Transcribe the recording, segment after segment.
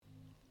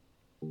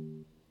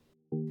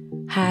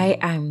Hi,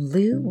 I'm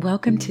Lou.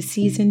 Welcome to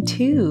Season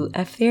 2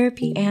 of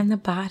Therapy and the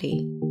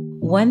Body.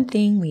 One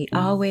thing we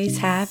always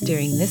have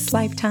during this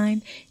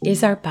lifetime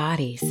is our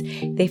bodies.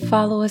 They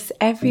follow us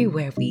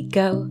everywhere we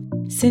go,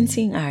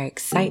 sensing our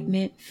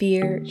excitement,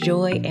 fear,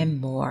 joy, and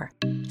more.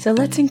 So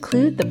let's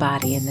include the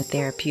body in the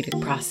therapeutic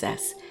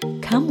process.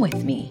 Come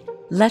with me.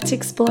 Let's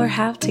explore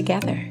how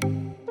together.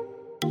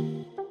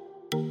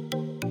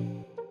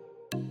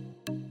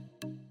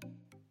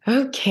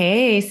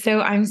 Okay,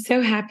 so I'm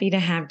so happy to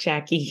have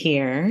Jackie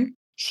here.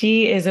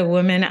 She is a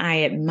woman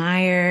I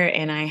admire,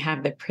 and I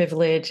have the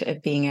privilege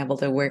of being able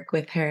to work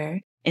with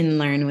her and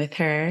learn with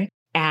her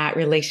at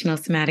Relational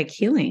Somatic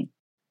Healing.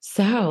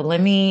 So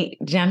let me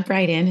jump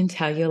right in and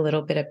tell you a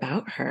little bit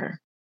about her.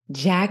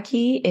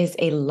 Jackie is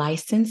a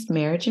licensed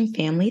marriage and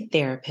family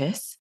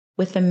therapist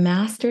with a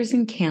master's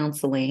in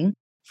counseling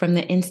from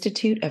the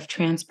Institute of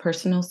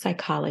Transpersonal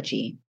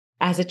Psychology.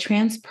 As a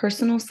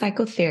transpersonal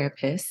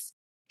psychotherapist,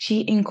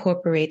 she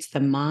incorporates the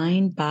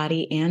mind,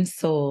 body, and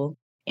soul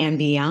and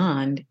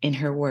beyond in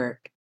her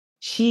work.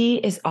 She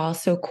is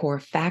also core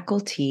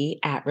faculty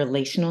at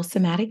Relational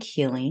Somatic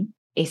Healing,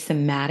 a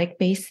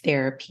somatic-based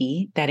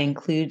therapy that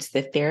includes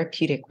the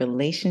therapeutic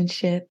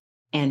relationship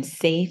and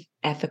safe,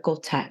 ethical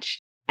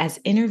touch as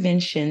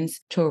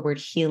interventions toward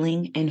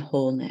healing and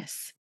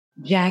wholeness.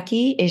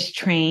 Jackie is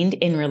trained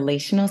in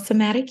relational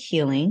somatic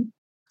healing,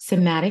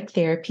 somatic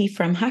therapy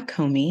from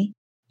Hakomi,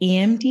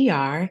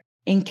 EMDR,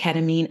 and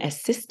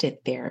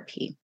ketamine-assisted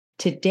therapy.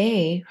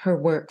 Today, her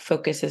work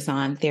focuses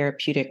on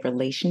therapeutic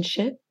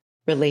relationship,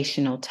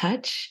 relational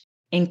touch,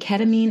 and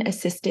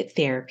ketamine-assisted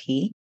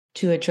therapy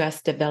to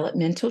address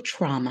developmental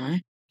trauma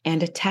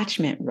and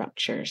attachment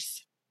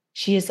ruptures.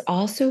 She is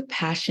also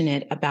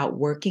passionate about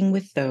working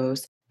with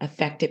those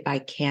affected by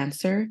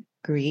cancer,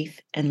 grief,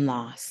 and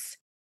loss.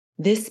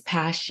 This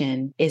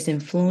passion is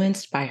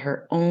influenced by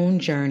her own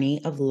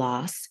journey of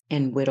loss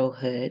and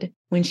widowhood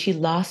when she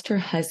lost her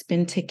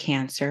husband to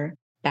cancer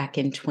back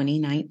in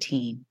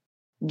 2019.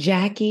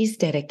 Jackie's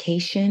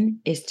dedication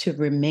is to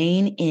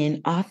remain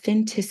in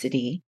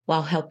authenticity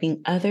while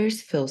helping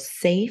others feel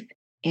safe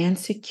and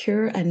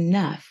secure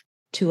enough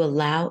to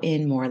allow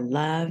in more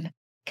love,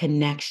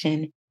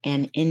 connection,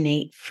 and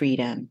innate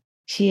freedom.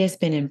 She has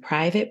been in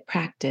private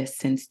practice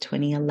since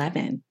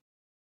 2011.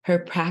 Her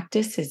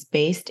practice is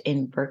based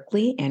in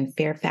Berkeley and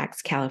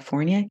Fairfax,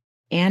 California,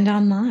 and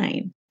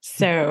online.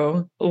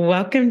 So,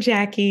 welcome,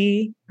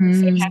 Jackie.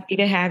 So happy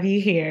to have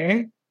you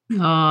here.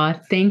 Oh,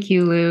 thank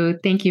you, Lou.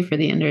 Thank you for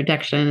the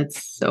introduction.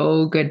 It's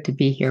so good to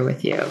be here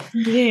with you.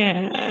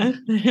 Yeah.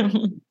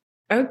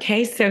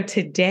 Okay, so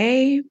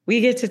today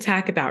we get to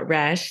talk about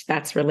RESH,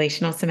 that's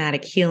relational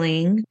somatic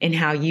healing, and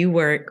how you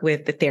work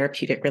with the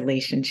therapeutic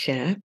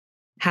relationship,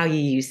 how you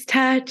use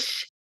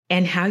touch,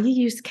 and how you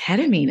use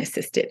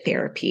ketamine-assisted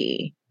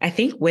therapy. I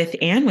think with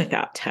and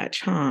without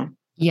touch, huh?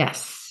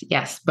 Yes,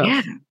 both.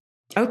 Yeah.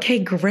 Okay,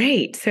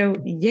 great. So,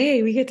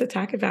 yay, we get to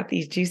talk about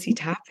these juicy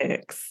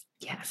topics.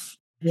 Yes.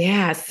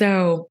 Yeah.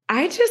 So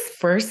I just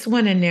first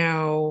want to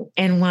know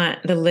and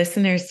want the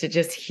listeners to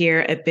just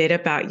hear a bit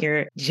about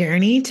your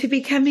journey to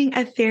becoming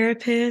a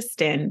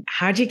therapist and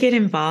how'd you get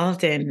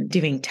involved in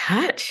doing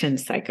touch and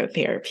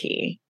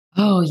psychotherapy?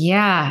 Oh,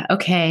 yeah.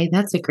 Okay.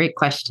 That's a great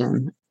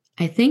question.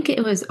 I think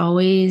it was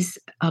always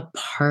a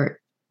part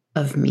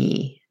of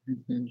me.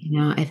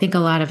 Mm-hmm. I think a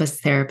lot of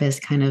us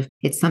therapists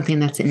it's something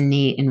that's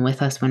innate and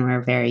with us when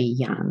we're very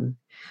young.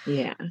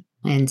 Yeah.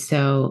 And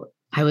so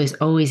I was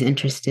always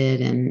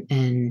interested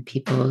in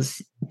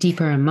people's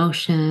deeper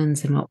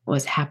emotions and what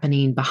was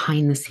happening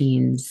behind the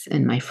scenes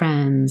and my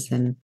friends.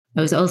 And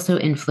I was also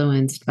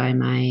influenced by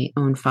my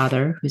own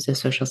father, who's a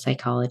social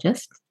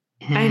psychologist.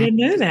 I And didn't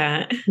know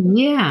that.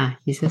 yeah,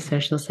 he's a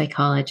social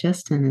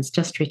psychologist and is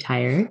just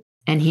retired.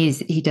 And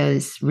he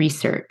does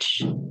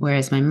research,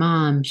 whereas my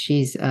mom,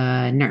 she's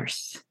a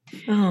nurse.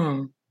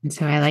 Oh. And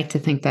so I like to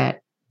think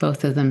that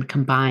both of them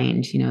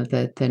combined,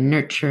 the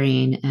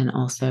nurturing and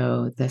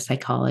also the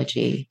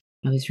psychology.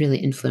 I was really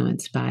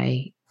influenced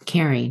by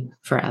caring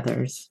for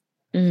others.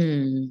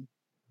 Mm.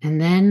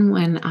 And then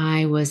when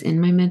I was in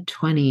my mid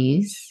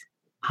 20s,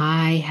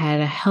 I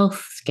had a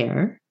health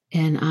scare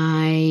and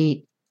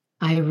I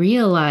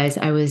realized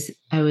I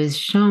was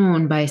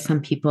shown by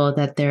some people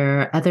that there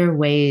are other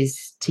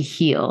ways to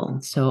heal.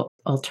 So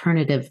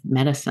alternative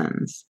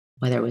medicines,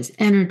 whether it was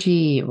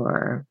energy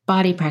or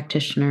body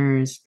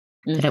practitioners,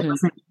 that it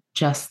wasn't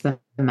just the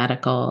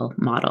medical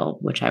model,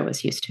 which I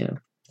was used to.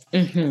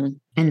 Mm-hmm.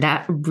 And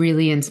that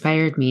really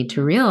inspired me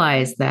to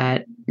realize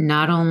that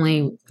not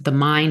only the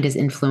mind is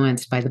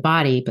influenced by the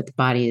body, but the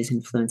body is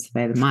influenced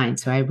by the mind.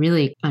 So I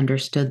really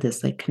understood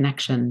this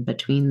connection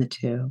between the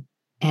two.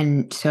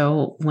 And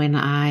so when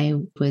I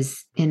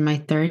was in my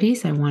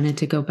 30s, I wanted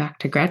to go back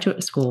to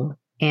graduate school.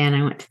 And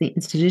I went to the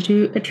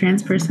Institute of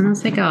Transpersonal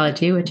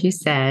Psychology, which you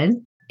said.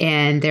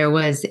 And there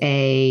was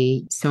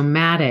a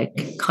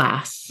somatic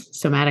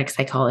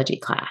psychology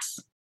class.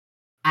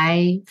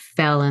 I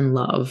fell in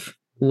love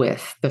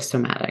with the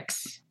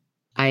somatics.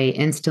 I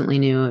instantly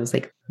knew it was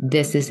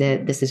this is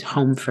it. This is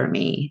home for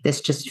me. This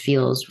just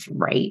feels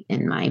right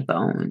in my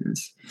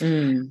bones.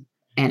 Mm.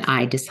 And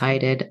I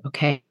decided,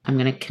 okay, I'm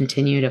going to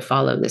continue to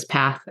follow this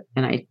path.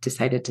 And I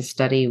decided to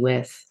study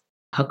with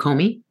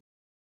Hakomi.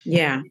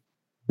 Yeah.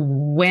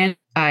 When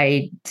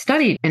I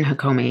studied in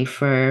Hakomi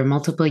for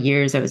multiple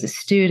years, I was a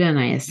student,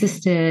 I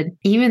assisted,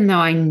 even though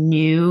I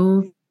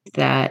knew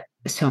that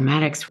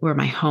somatics were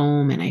my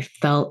home and I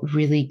felt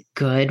really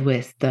good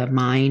with the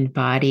mind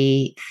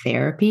body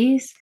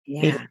therapies.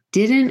 It Yeah.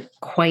 didn't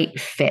quite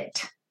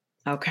fit.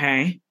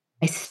 Okay.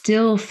 I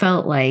still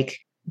felt like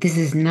this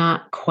is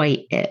not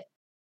quite it.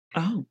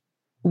 Oh.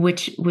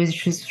 Which was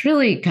just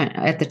really kind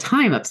of, at the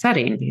time,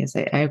 upsetting because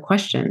I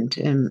questioned,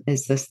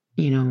 is this,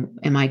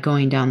 am I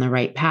going down the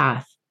right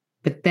path?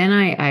 But then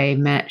I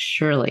met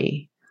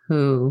Shirley,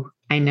 who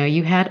I know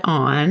you had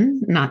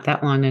on not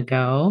that long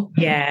ago.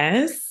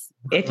 Yes.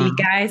 If you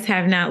guys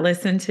have not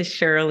listened to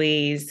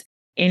Shirley's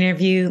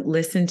interview,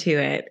 listen to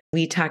it.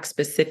 We talk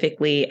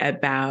specifically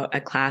about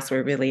a class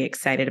we're really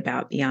excited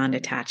about, Beyond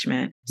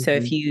Attachment. So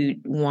if you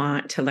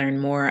want to learn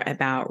more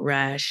about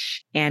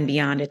Rush and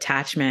Beyond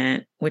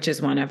Attachment, which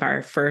is one of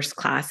our first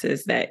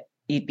classes that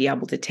you'd be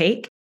able to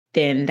take,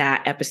 then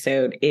that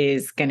episode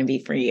is going to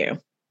be for you.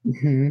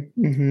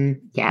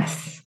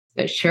 Yes.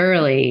 But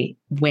Shirley,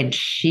 when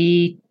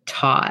she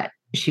taught,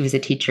 she was a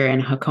teacher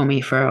in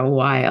Hakomi for a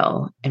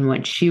while. And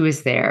when she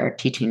was there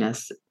teaching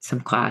us some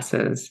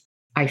classes,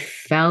 I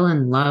fell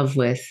in love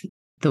with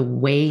the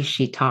way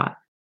she taught.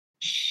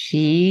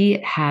 She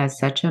has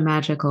such a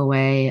magical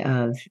way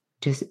of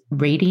just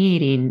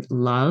radiating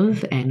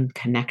love and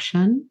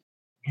connection.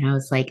 And I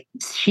was like,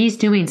 she's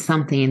doing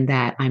something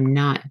that I'm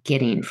not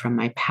getting from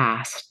my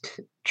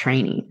past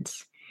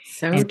trainings.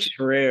 So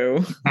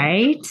true.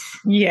 Right?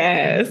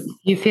 Yes.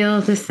 You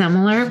feel this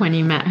similar when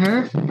you met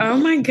her? Oh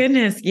my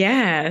goodness.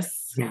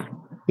 Yes. Yeah.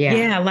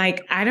 Yeah.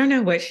 Like, I don't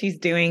know what she's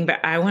doing,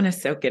 but I want to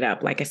soak it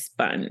up like a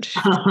sponge.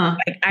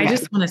 Like, I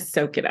just want to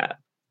soak it up.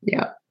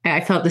 Yeah.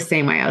 I felt the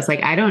same way. I was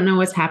like, I don't know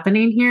what's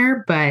happening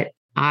here, but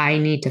I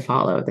need to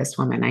follow this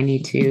woman. I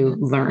need to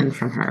learn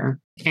from her.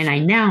 And I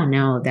now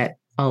know that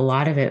a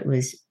lot of it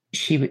was,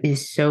 she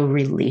is so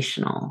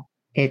relational.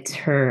 It's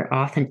her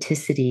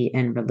authenticity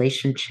and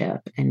relationship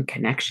and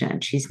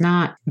connection. She's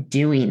not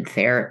doing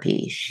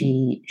therapy.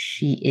 She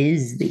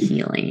is the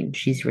healing.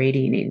 She's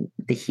radiating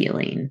the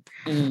healing.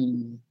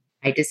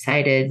 I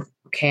decided,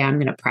 okay, I'm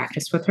going to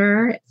practice with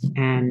her.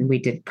 And we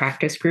did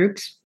practice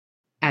groups.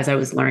 As I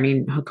was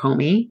learning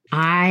Hakomi,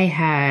 I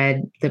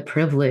had the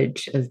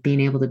privilege of being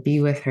able to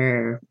be with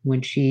her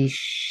when she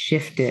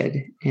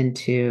shifted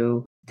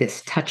into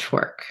this touch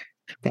work.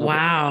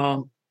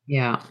 Wow.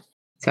 Yeah.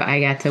 So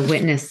I got to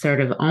witness sort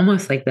of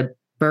almost like the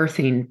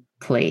birthing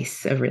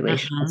place of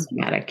relational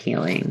somatic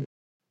healing.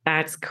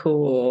 That's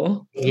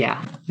cool.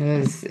 Yeah.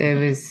 It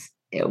was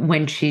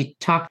when she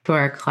talked to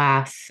our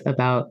class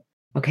about,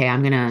 okay,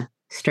 I'm going to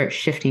start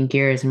shifting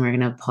gears and we're going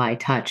to apply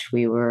touch.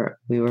 We were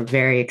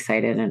very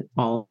excited and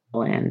all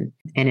in.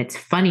 And it's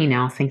funny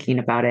now thinking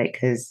about it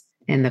because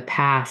in the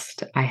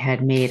past I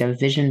had made a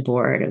vision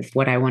board of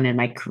what I wanted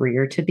my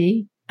career to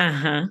be.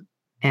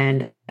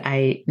 And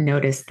I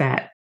noticed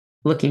that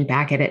looking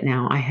back at it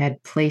now, I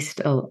had placed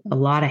a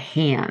lot of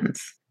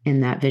hands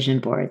in that vision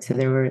board. So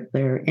there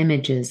were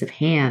images of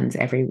hands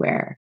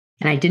everywhere.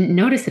 And I didn't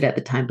notice it at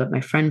the time, but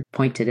my friend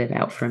pointed it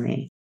out for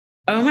me.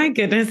 Oh my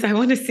goodness, I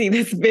want to see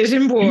this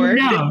vision board.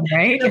 No,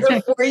 right?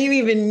 So before you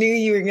even knew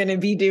you were going to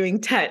be doing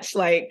touch,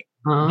 like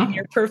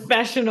your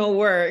professional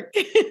work,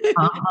 you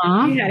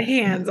had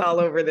hands all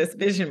over this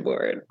vision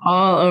board.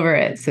 All over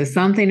it. So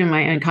something in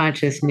my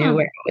unconscious knew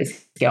where it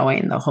was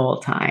going the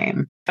whole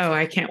time. Oh,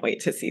 I can't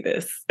wait to see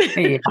this.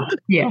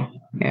 Yeah.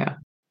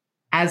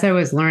 As I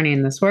was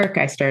learning this work,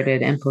 I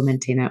started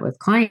implementing it with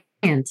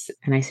clients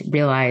and I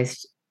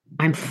realized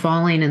I'm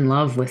falling in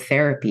love with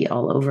therapy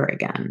all over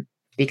again.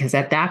 Because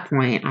at that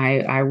point,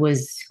 I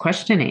was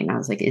questioning. I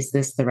was like, is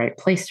this the right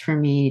place for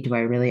me?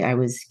 I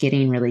was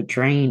getting really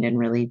drained and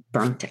really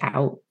burnt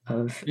out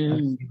of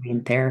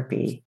doing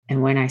therapy.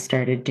 And when I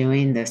started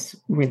doing this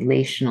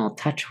relational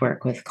touch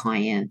work with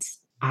clients,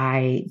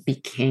 I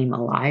became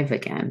alive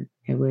again.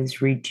 It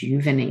was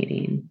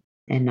rejuvenating.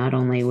 And not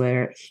only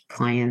were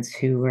clients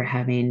who were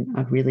having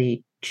a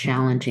really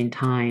challenging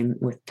time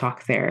with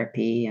talk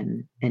therapy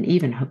and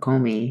even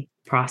Hakomi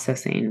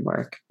processing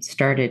work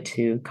started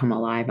to come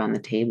alive on the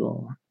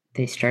table.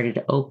 They started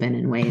to open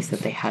in ways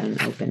that they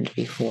hadn't opened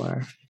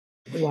before.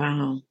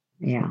 Wow.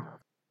 Yeah.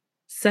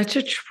 Such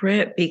a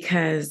trip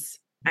because,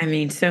 I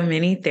mean, so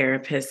many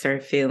therapists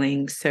are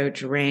feeling so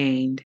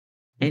drained.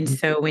 And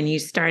so when you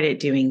started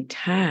doing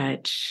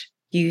touch,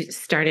 you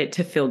started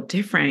to feel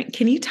different.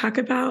 Can you talk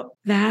about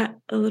that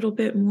a little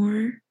bit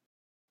more?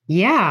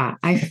 Yeah.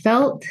 I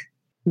felt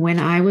when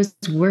I was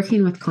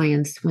working with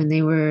clients, when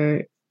they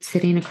were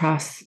sitting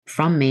across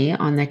from me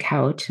on the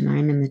couch and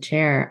I'm in the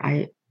chair,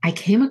 I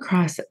came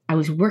across, I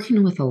was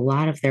working with a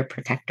lot of their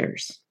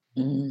protectors,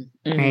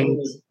 right?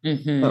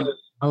 So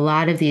a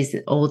lot of these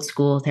old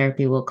school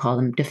therapy, we'll call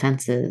them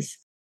defenses,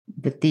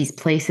 but these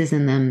places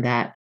in them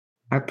that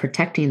are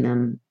protecting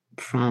them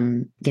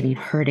from getting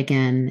hurt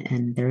again.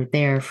 And they're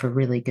there for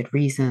really good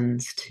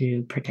reasons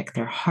to protect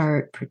their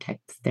heart,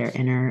 protect their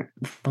inner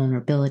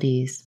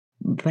vulnerabilities.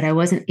 But I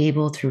wasn't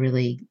able to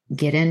really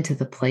get into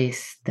the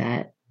place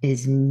that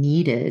is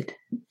needed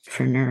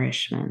for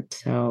nourishment.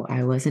 So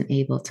I wasn't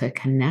able to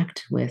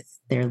connect with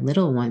their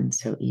little ones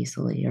so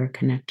easily, or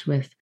connect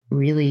with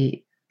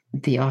really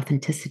the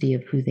authenticity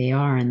of who they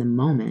are in the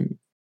moment.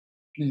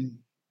 Mm.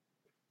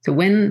 So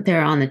when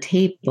they're on the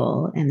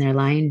table and they're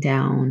lying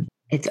down,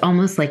 it's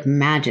almost like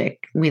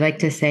magic. We like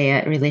to say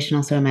at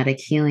Relational Somatic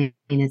Healing,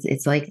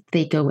 it's like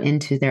they go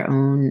into their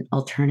own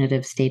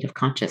alternative state of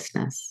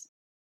consciousness.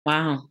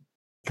 Wow.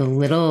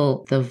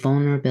 The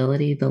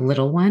vulnerability, the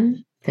little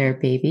one, their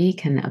baby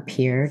can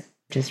appear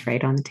just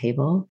right on the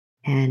table.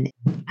 And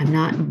I'm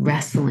not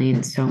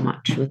wrestling so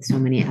much with so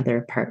many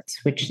other parts,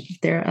 which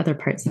there are other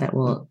parts that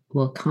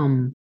will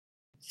come.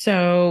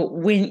 So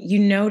when you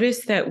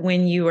notice that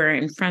when you were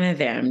in front of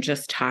them,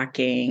 just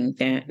talking,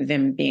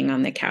 them being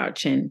on the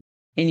couch and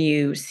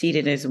you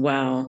seated as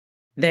well,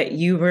 that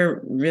you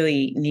were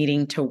really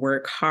needing to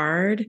work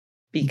hard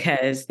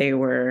because they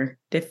were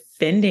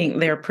defending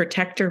their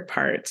protector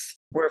parts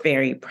were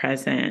very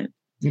present.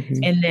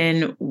 Mm-hmm. And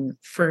then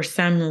for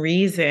some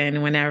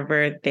reason,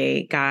 whenever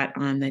they got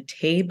on the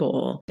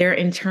table, their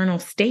internal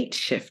state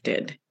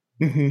shifted.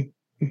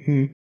 Mm-hmm.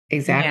 Mm-hmm.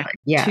 Exactly.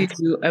 Yeah.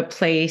 To a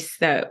place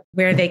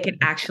where they could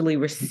actually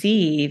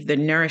receive the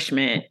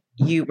nourishment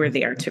you were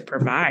there to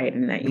provide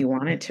and that you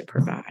wanted to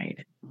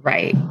provide.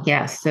 Right.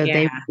 Yes. So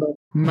they were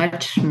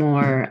much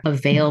more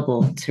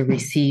available to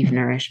receive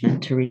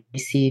nourishment, to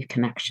receive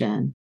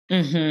connection,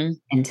 mm-hmm.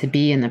 and to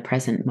be in the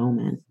present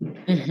moment.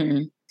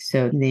 Mm-hmm.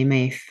 So they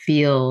may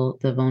feel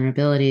the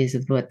vulnerabilities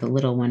of what the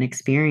little one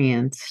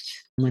experienced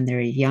when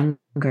they're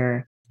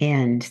younger,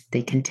 and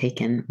they can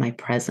take in my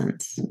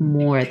presence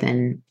more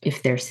than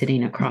if they're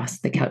sitting across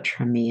the couch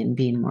from me and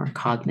being more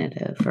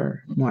cognitive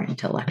or more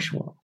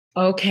intellectual.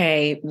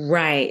 Okay,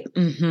 right.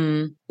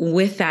 Mm-hmm.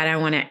 With that, I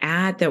want to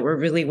add that we're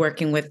really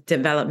working with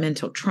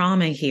developmental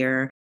trauma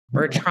here,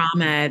 or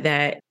trauma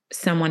that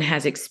someone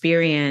has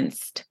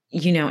experienced,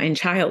 in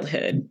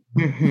childhood.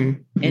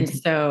 Mm-hmm. And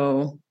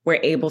so we're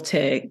able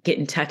to get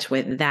in touch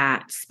with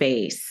that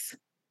space.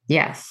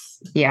 Yes.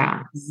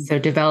 Yeah. So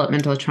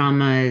developmental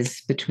trauma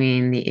is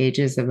between the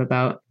ages of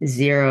about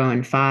 0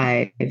 and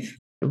 5,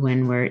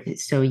 when we're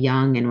so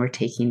young and we're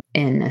taking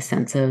in a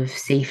sense of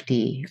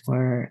safety.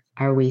 Or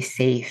are we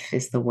safe?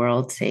 Is the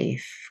world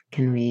safe?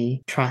 Can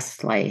we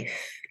trust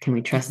life? Can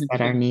we trust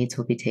that our needs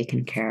will be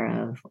taken care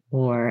of?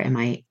 Or am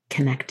I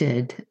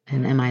connected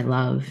and am I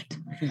loved?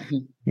 Mm-hmm.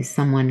 Is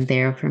someone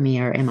there for me,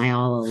 or am I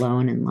all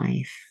alone in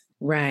life?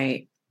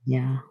 Right.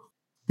 Yeah.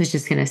 I was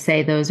just going to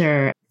say, those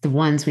are the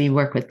ones we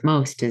work with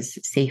most, is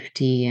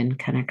safety and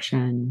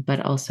connection,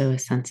 but also a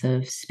sense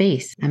of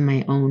space. I'm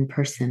my own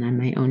person. I'm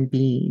my own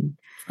being.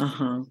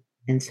 Uh-huh.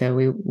 And so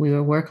we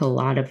will work a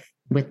lot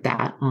with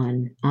that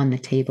on the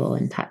table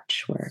and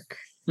touch work.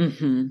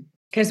 Mm-hmm.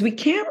 Because we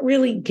can't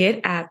really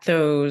get at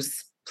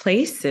those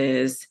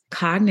places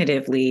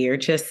cognitively, or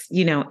just,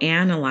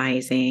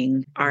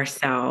 analyzing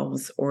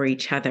ourselves or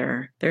each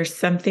other. There's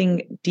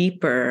something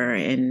deeper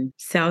and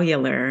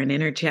cellular and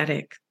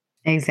energetic.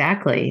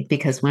 Exactly.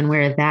 Because when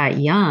we're that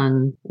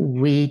young,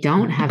 we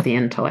don't have the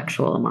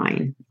intellectual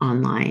mind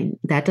online.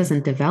 That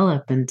doesn't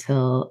develop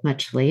until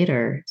much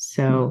later.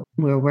 So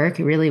we're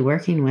really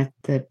working with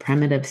the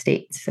primitive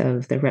states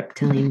of the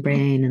reptilian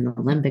brain and the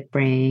limbic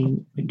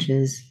brain, which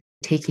is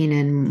taking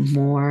in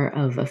more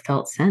of a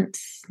felt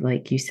sense,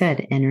 like you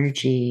said,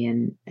 energy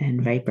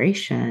and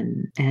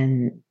vibration.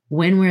 And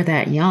when we're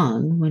that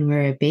young, when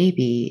we're a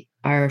baby,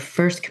 our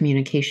first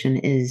communication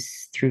is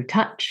through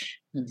touch.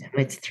 So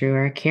it's through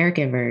our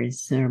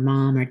caregivers, or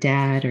mom or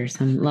dad, or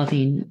some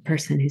loving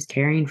person who's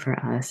caring for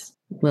us.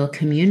 We'll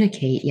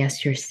communicate,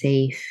 yes, you're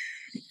safe.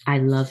 I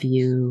love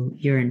you.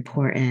 You're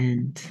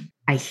important.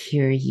 I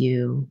hear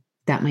you.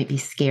 That might be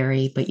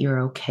scary, but you're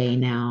okay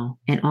now.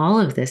 And all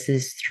of this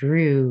is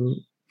through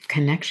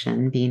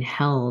connection, being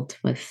held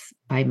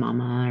by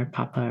mama or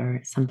papa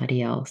or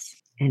somebody else.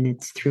 And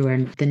it's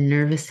through the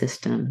nervous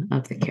system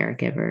of the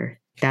caregiver.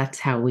 That's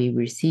how we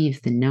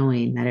receive the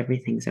knowing that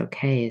everything's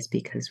okay, is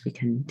because we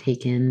can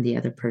take in the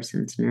other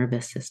person's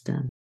nervous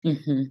system.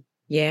 Mm-hmm.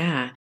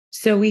 Yeah.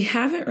 So we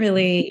haven't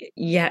really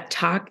yet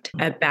talked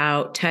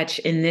about touch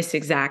in this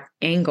exact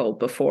angle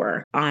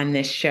before on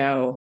this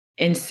show.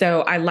 And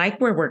so I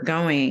like where we're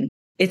going.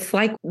 It's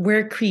like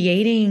we're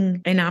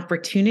creating an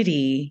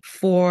opportunity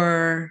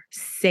for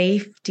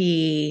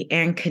safety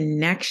and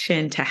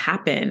connection to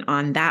happen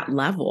on that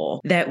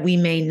level that we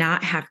may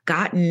not have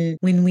gotten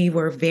when we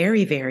were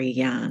very, very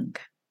young.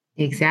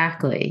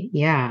 Exactly.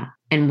 Yeah.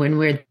 And when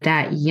we're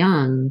that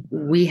young,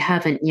 we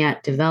haven't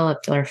yet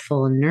developed our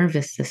full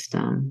nervous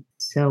system.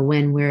 So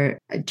when we're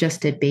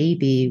just a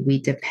baby,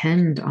 we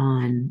depend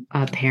on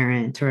a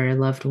parent or a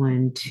loved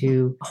one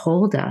to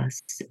hold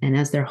us. And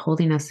as they're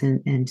holding us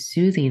and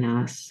soothing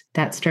us,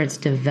 that starts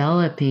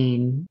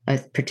developing a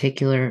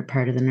particular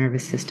part of the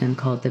nervous system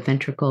called the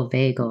ventricle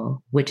vagal,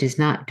 which is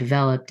not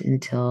developed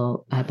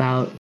until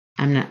about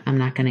I'm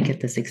not going to get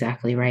this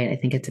exactly right. I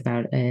think it's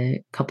about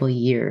a couple of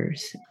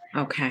years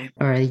Okay.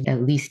 or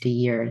at least a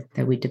year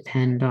that we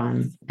depend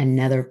on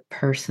another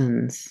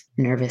person's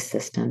nervous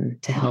system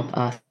to help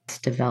us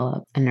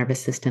develop a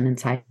nervous system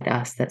inside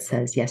us that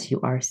says, yes, you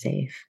are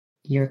safe.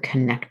 You're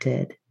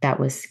connected. That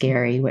was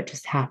scary, what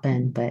just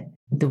happened, but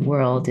the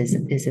world is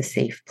a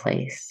safe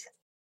place.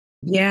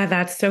 Yeah,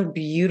 that's so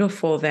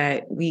beautiful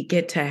that we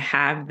get to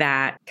have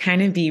that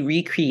kind of be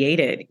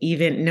recreated,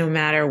 even no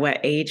matter what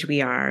age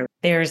we are.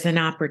 There's an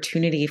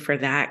opportunity for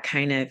that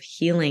kind of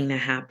healing to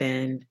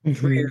happen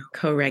through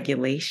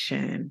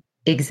co-regulation.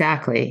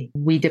 Exactly.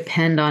 We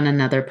depend on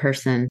another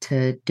person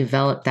to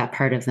develop that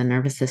part of the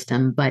nervous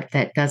system, but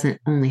that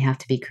doesn't only have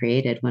to be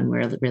created when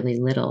we're really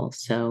little.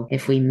 So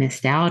if we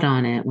missed out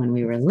on it when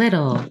we were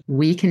little,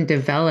 we can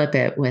develop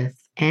it with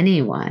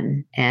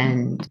anyone,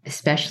 and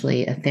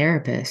especially a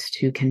therapist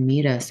who can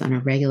meet us on a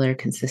regular,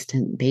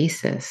 consistent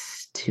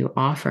basis to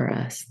offer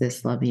us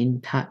this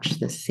loving touch,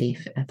 this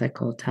safe,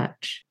 ethical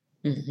touch.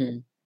 Mm-hmm.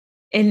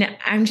 And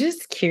I'm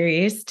just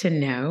curious to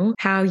know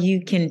how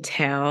you can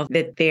tell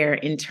that their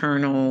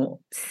internal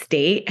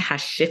state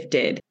has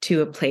shifted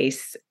to a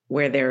place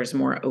where there's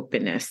more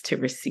openness to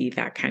receive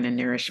that kind of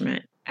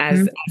nourishment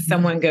as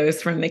someone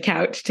goes from the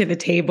couch to the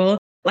table.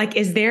 Like,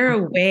 is there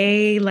a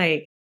way,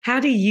 like, how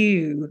do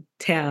you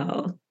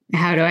tell?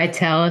 How do I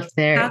tell if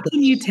How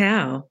can you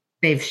tell?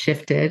 they've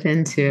shifted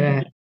into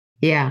a,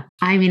 yeah.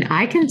 I mean,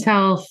 I can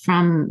tell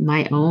from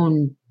my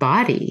own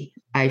body.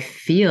 I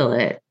feel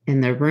it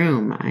in the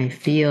room. I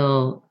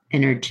feel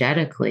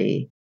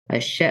energetically a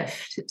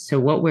shift.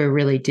 So what we're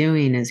really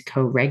doing is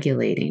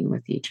co-regulating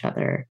with each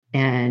other.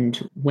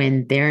 And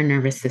when their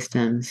nervous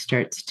system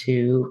starts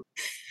to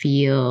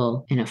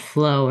feel in a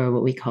flow, or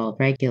what we call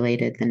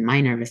regulated, then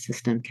my nervous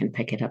system can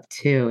pick it up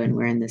too. And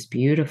we're in this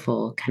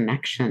beautiful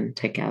connection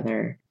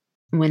together.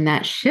 When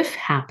that shift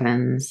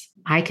happens,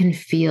 I can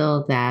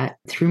feel that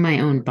through my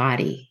own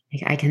body.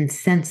 Like I can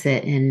sense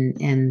it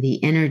in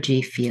the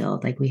energy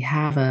field. Like we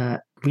have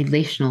a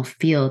relational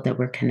field that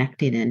we're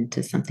connected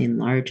into something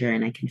larger.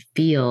 And I can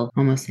feel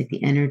almost like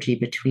the energy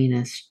between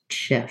us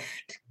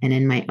shift. And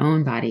in my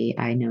own body,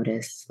 I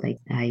notice like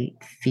I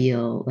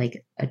feel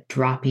like a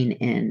dropping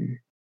in.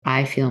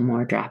 I feel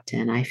more dropped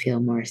in. I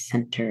feel more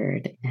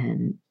centered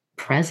and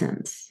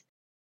presence.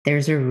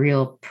 There's a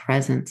real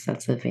presence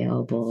that's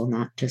available,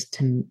 not just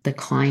to the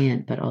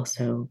client, but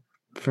also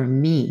for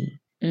me.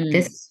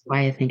 This is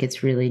why I think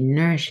it's really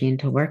nourishing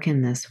to work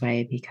in this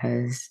way,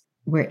 because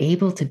we're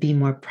able to be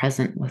more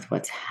present with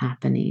what's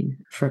happening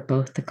for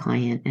both the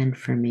client and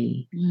for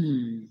me.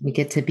 We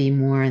get to be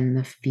more in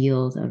the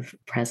field of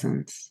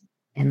presence.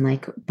 And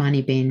like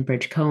Bonnie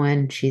Bainbridge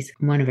Cohen, she's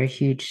one of our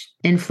huge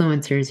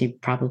influencers. You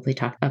probably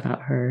talked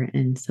about her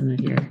in some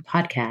of your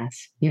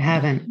podcasts. You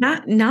haven't?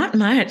 Not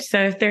much. So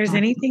if there's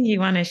anything you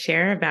want to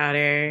share about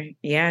her,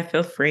 yeah,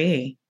 feel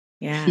free.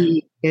 Yeah.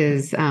 She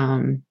is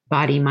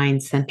body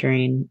mind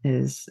centering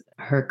is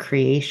her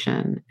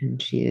creation,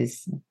 and she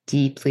is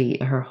deeply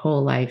her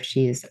whole life.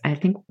 She is, I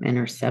think, in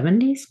her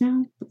 70s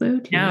now.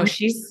 Lou, no,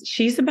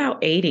 she's about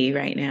 80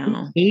 right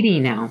now. 80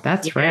 now.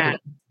 That's right.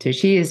 So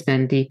she has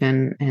been deep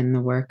in the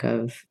work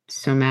of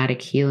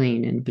somatic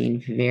healing and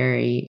being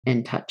very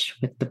in touch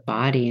with the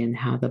body and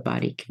how the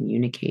body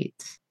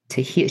communicates.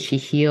 To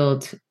heal,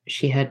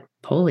 she had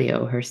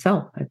polio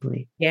herself, I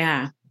believe.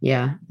 Yeah.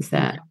 Yeah. Is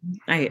that?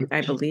 I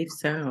believe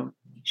so.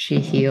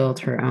 She healed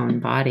her own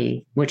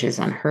body, which is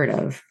unheard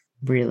of,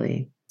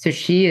 really. So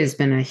she has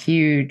been a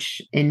huge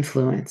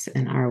influence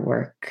in our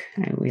work.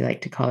 We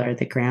like to call her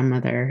the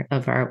grandmother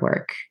of our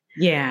work.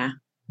 Yeah.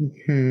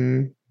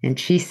 Mm-hmm. And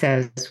she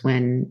says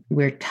when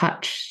we're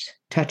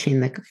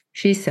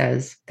she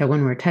says that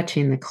when we're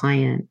touching the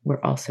client,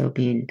 we're also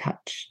being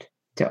touched.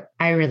 So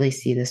I really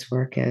see this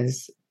work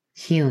as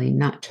healing,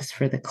 not just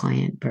for the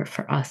client, but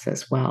for us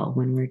as well,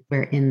 when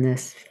we're in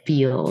this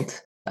field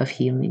of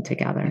healing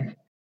together.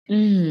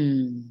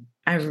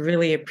 I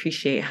really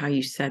appreciate how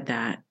you said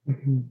that,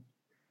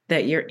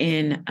 that you're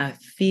in a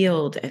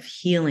field of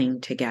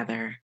healing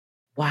together.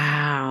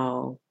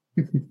 Wow.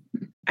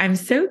 I'm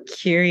so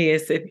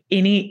curious if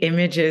any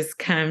images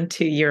come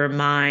to your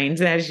minds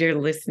as you're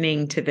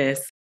listening to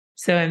this.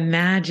 So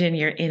imagine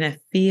you're in a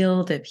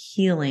field of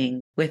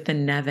healing with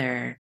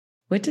another.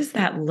 What does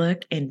that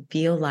look and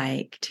feel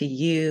like to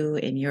you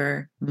in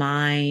your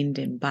mind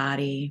and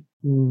body?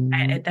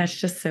 That's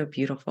just so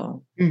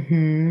beautiful.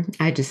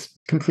 I just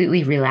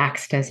completely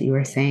relaxed as you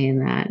were saying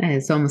that.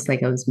 It's almost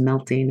like I was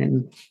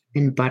melting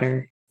in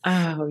butter.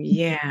 Oh,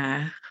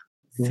 yeah.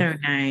 So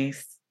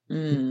nice.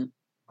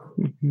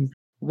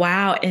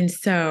 Wow. And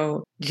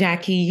so,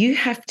 Jackie, you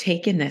have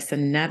taken this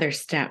another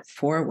step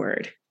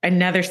forward,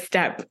 another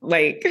step,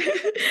 like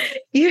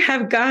you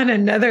have gone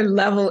another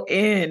level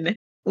in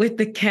with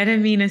the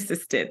ketamine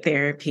assisted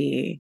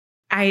therapy.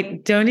 I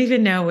don't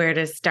even know where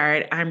to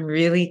start. I'm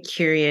really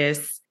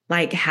curious,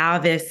 like how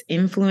this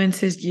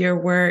influences your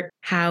work,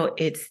 how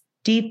it's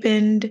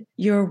deepened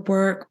your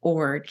work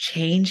or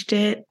changed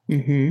it.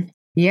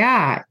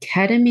 Yeah,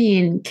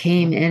 ketamine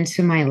came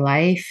into my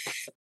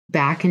life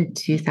back in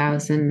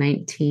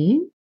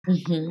 2019.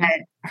 Mm-hmm.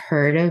 I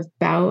heard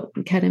about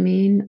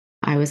ketamine.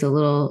 I was a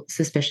little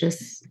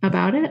suspicious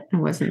about it. I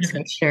wasn't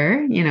so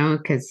sure,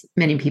 because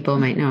many people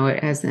might know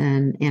it as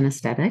an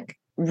anesthetic.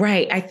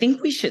 Right. I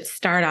think we should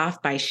start off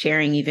by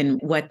sharing even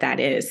what that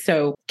is.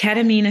 So,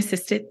 ketamine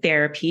assisted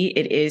therapy,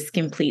 it is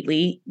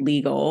completely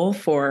legal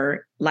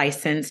for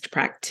licensed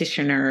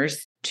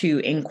practitioners to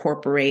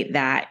incorporate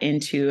that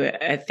into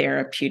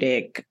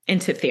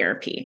into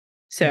therapy.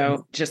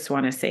 So, just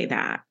want to say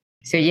that.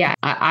 So yeah,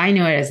 I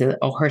know it as a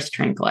horse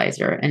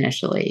tranquilizer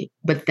initially,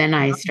 but then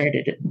I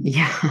started,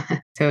 yeah.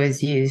 So it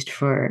was used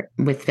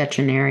with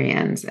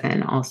veterinarians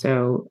and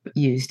also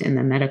used in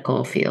the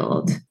medical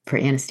field for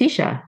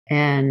anesthesia.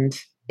 And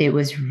it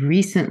was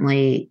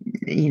recently,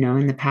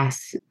 in the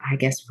past, I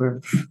guess we're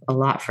a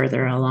lot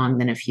further along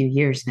than a few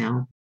years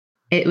now.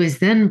 It was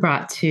then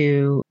brought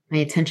to my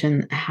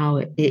attention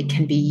how it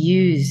can be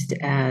used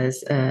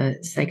as a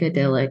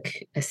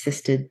psychedelic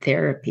assisted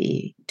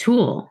therapy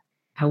tool.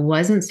 I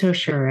wasn't so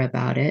sure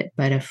about it,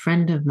 but a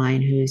friend of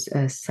mine who's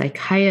a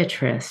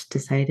psychiatrist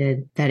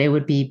decided that it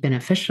would be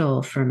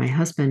beneficial for my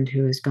husband,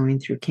 who was going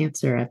through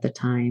cancer at the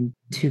time,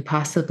 to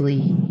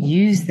possibly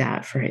use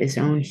that for his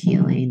own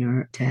healing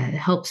or to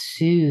help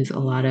soothe a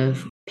lot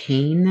of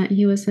pain that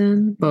he was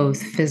in,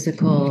 both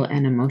physical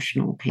and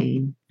emotional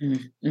pain.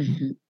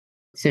 Mm-hmm.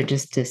 So,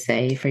 just to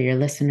say for your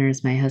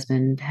listeners, my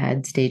husband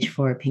had stage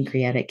 4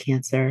 pancreatic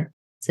cancer.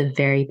 It's a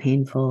very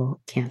painful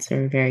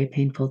cancer, very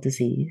painful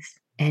disease.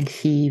 And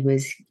he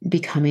was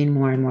becoming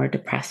more and more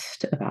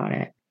depressed about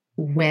it.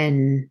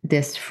 When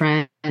this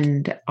friend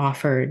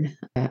offered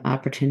an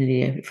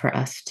opportunity for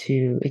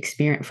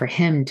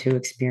him to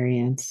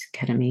experience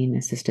ketamine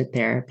assisted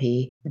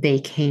therapy, they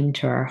came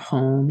to our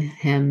home,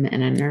 him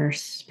and a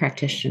nurse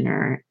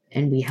practitioner,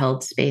 and we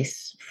held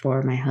space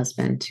for my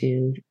husband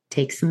to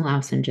take some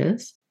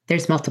lozenges.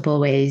 There's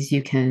multiple ways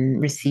you can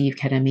receive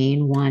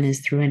ketamine. One is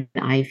through an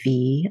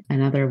IV.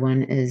 Another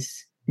one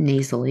is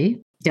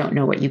nasally. Don't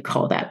know what you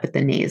call that, but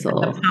the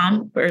nasal. A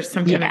pump or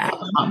some kind of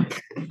pump.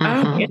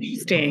 Oh,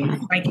 interesting.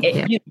 Like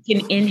you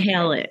can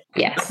inhale it.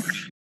 Yes.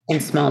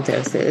 In small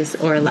doses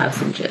or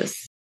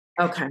lozenges.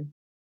 Okay.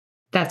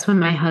 That's what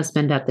my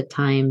husband at the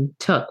time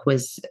took,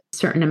 was a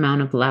certain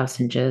amount of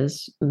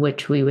lozenges,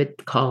 which we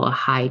would call a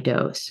high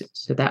dose.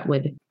 So that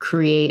would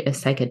create a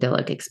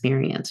psychedelic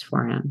experience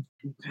for him.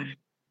 Okay.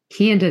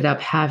 He ended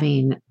up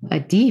having a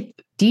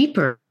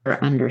deeper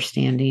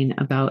understanding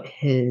about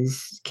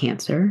his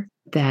cancer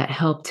that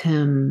helped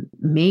him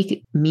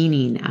make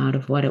meaning out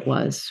of what it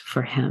was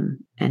for him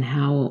and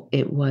how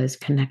it was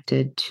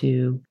connected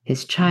to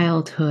his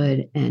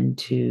childhood and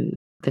to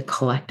the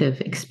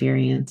collective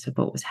experience of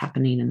what was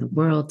happening in the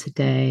world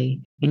today,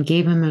 and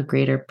gave him a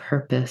greater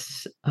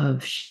purpose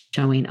of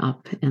showing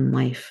up in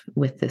life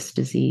with this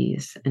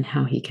disease and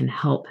how he can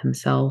help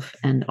himself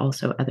and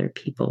also other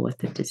people with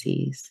the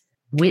disease.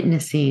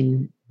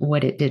 Witnessing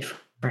what it did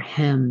for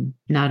him,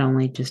 not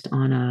only just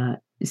on a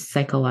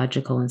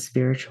psychological and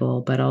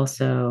spiritual, but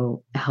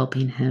also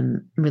helping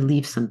him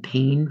relieve some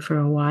pain for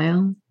a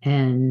while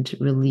and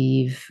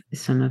relieve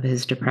some of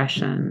his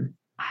depression.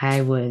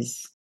 I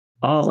was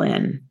all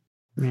in,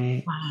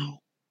 right? Wow.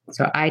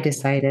 So I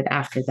decided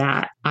after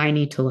that, I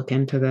need to look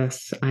into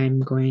this. I'm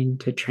going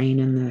to train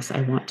in this.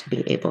 I want to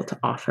be able to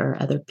offer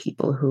other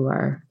people who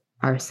are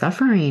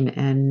suffering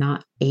and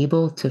not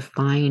able to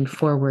find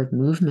forward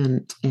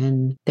movement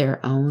in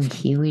their own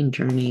healing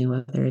journey,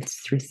 whether it's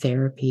through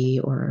therapy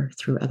or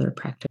through other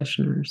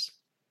practitioners.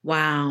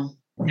 Wow.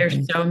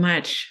 There's so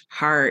much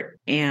heart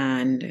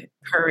and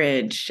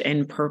courage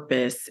and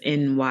purpose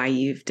in why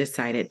you've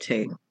decided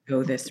to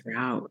go this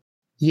route.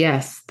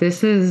 Yes,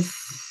 this is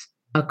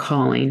a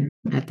calling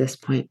at this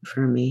point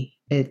for me.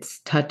 It's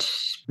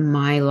touched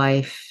my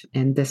life,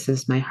 and this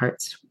is my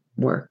heart's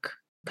work.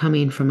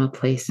 Coming from a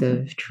place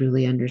of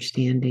truly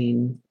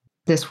understanding,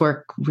 this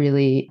work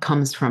really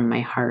comes from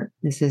my heart.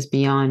 This is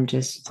beyond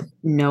just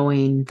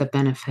knowing the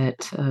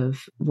benefit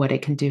of what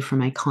it can do for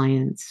my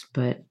clients,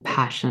 but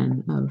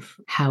passion of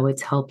how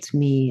it's helped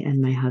me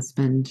and my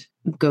husband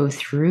go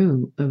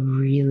through a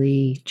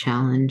really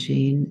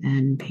challenging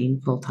and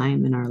painful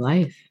time in our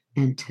life,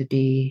 and to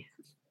be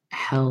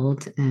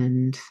held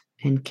and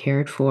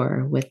cared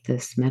for with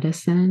this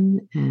medicine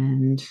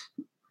and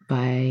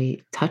by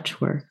touch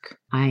work.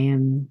 I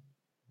am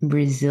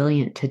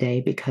resilient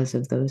today because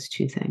of those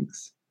two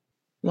things.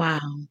 Wow.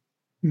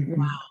 Mm-hmm.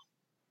 Wow.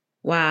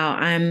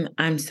 Wow.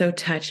 I'm so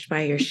touched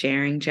by your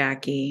sharing,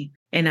 Jackie.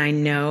 And I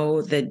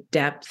know the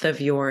depth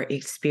of your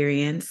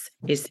experience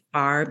is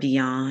far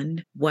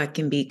beyond what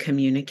can be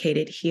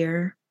communicated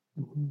here.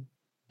 Mm-hmm.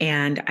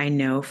 And I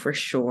know for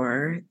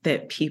sure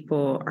that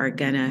people are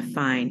going to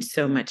find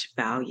so much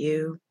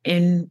value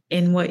in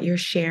what you're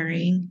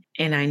sharing.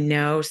 And I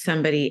know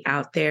somebody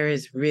out there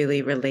is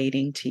really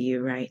relating to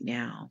you right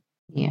now.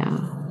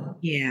 Yeah.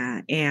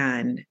 Yeah.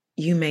 And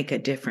you make a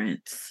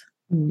difference.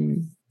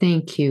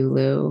 Thank you,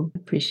 Lou.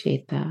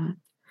 Appreciate that.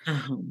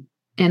 Uh-huh.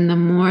 And the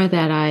more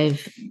that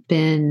I've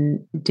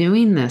been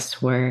doing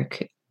this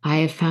work, I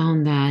have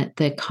found that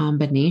the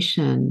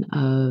combination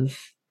of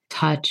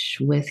touch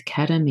with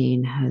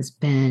ketamine has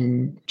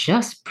been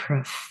just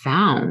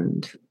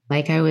profound.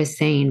 Like I was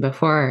saying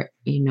before,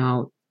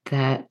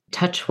 that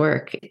touch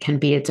work can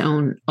be its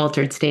own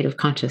altered state of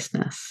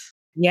consciousness.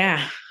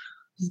 Yeah.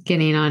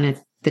 Getting on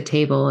the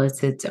table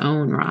is its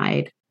own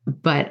ride.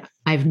 But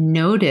I've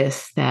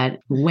noticed that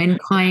when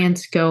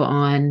clients go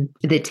on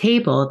the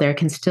table, there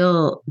can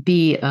still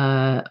be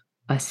a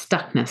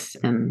stuckness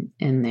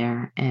in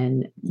there.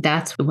 And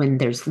that's when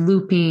there's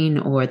looping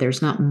or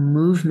there's not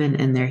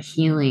movement in their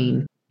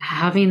healing.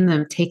 Having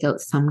them take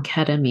out some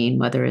ketamine,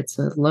 whether it's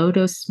a low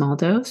dose, small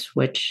dose,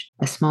 which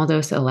a small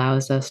dose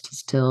allows us to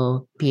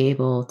still be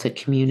able to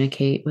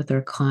communicate with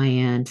our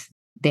client.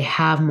 They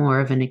have more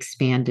of an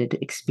expanded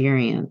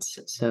experience,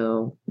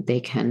 so they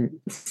can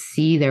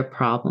see their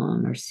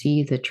problem or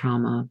see the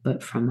trauma,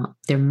 but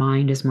their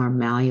mind is more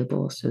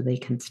malleable, so they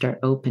can start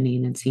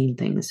opening and seeing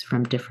things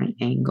from different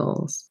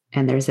angles.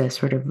 And there's a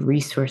sort of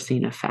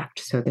resourcing effect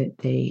so that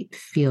they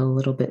feel a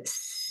little bit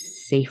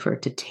safer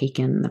to take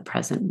in the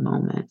present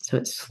moment. So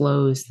it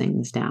slows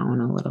things down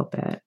a little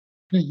bit.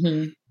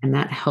 Mm-hmm. And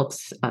that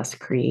helps us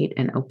create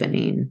an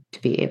opening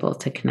to be able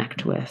to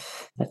connect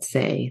with, let's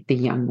say, the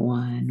young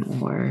one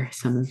or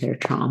some of their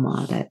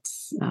trauma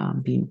that's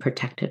being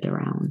protected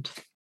around.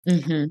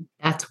 Mm-hmm.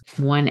 That's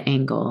one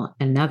angle.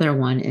 Another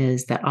one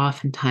is that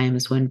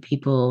oftentimes when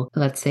people,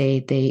 let's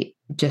say they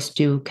just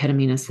do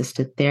ketamine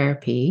assisted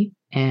therapy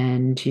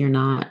and you're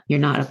not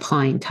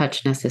applying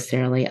touch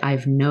necessarily,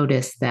 I've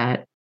noticed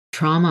that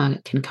trauma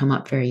can come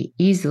up very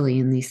easily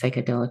in these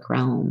psychedelic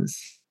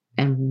realms.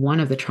 And one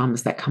of the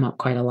traumas that come up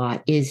quite a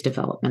lot is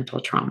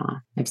developmental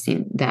trauma. I've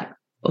seen that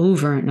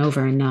over and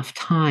over enough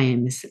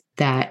times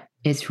that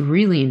it's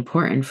really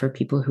important for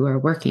people who are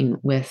working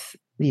with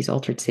these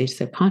altered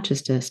states of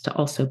consciousness to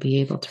also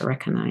be able to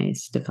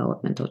recognize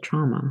developmental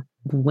trauma.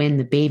 When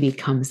the baby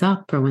comes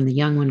up or when the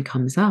young one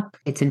comes up,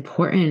 it's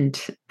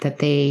important that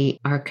they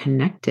are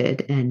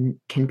connected and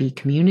can be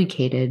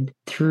communicated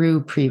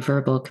through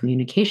pre-verbal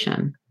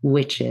communication,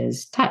 which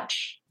is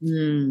touch.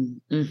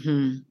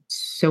 Mm-hmm.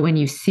 So when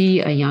you see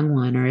a young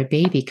one or a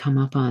baby come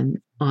up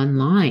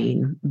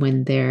online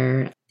when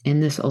they're in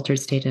this altered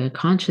state of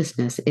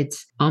consciousness,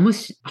 it's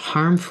almost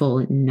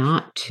harmful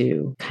not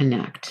to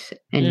connect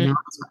and not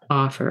to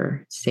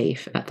offer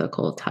safe,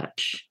 ethical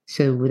touch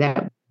so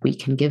that we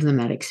can give them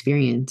that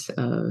experience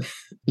of,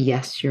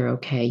 yes, you're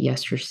okay.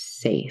 Yes, you're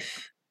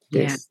safe.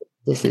 This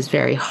is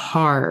very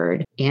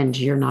hard and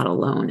you're not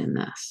alone in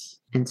this.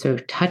 And so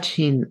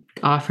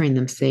offering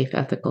them safe,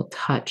 ethical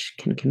touch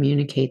can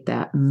communicate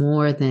that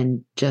more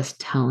than just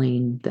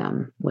telling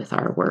them with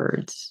our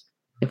words.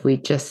 If we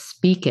just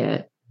speak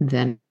it,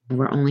 then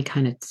we're only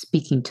kind of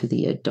speaking to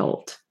the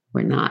adult.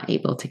 We're not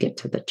able to get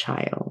to the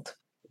child.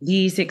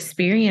 These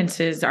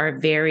experiences are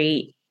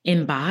very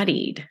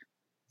embodied.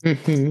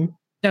 Mm-hmm.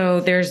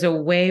 So there's a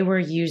way we're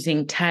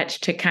using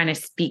touch to kind of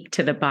speak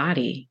to the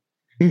body.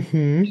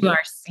 Mm-hmm. You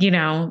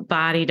are,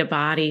 body to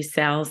body,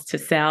 cells to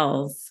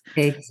cells.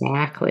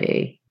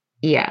 Exactly.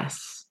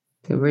 Yes.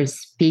 So we're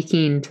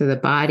speaking to the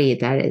body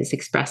that is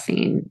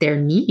expressing their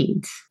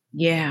needs.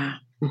 Yeah.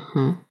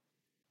 Uh-huh.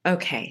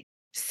 Okay.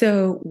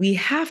 So we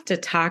have to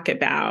talk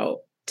about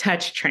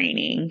touch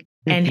training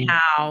and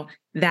how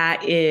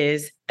that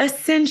is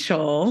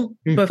essential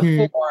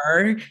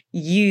before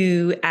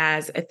you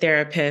as a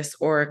therapist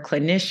or a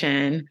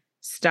clinician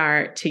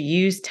start to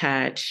use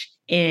touch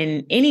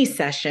in any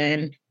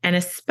session, and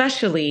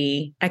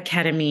especially a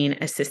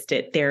ketamine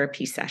assisted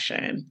therapy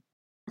session.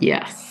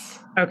 Yes.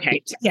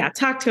 Okay. Yeah.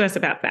 Talk to us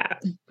about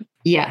that.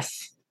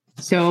 Yes.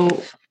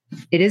 So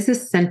it is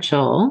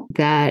essential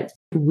that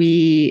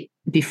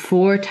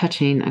before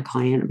touching a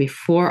client,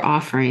 before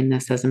offering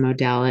this as a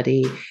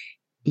modality,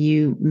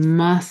 you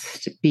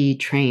must be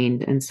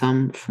trained in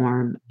some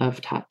form of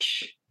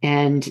touch.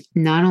 And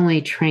not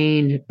only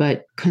trained,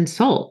 but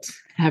consult,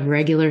 have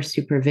regular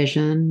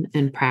supervision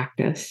and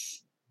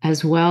practice,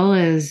 as well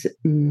as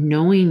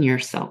knowing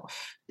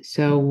yourself.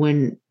 So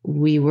when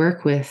we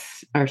work with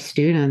our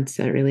students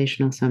at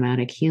Relational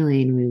Somatic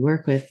Healing, we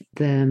work with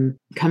them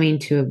coming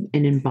to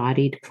an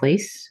embodied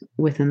place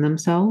within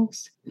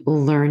themselves,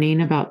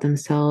 learning about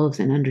themselves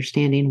and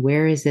understanding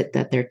where is it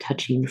that they're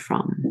touching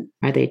from.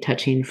 Are they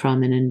touching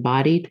from an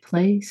embodied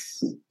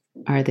place?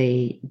 Are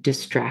they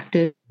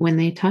distracted when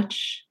they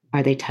touch?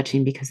 Are they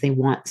touching because they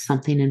want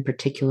something in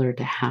particular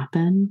to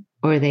happen?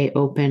 Or are they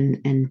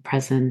open and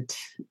present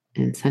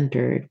and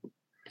centered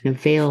and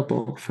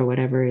available for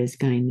whatever is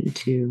going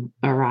to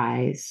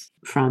arise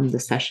from the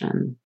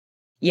session?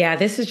 Yeah,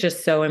 this is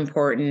just so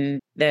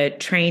important. The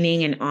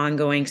training and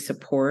ongoing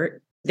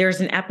support.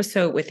 There's an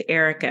episode with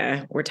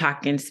Erica. We're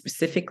talking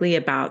specifically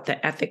about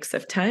the ethics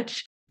of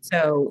touch.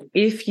 So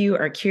if you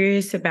are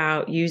curious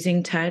about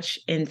using touch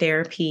in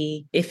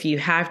therapy, if you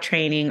have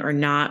training or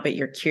not, but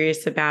you're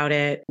curious about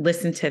it,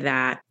 listen to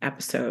that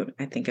episode.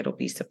 I think it'll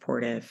be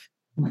supportive.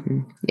 Mm-hmm.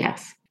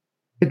 Yes.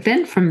 But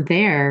then from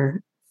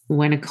there,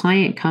 when a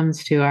client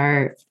comes to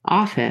our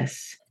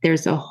office,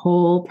 there's a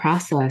whole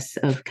process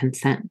of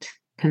consent.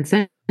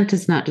 Consent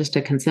is not just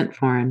a consent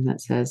form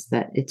that says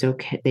that it's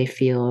okay, they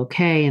feel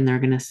okay, and they're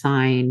going to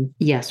sign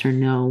yes or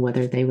no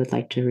whether they would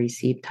like to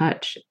receive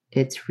touch.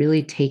 It's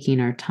really taking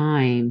our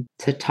time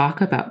to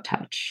talk about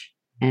touch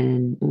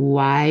and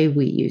why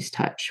we use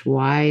touch.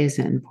 Why is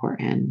it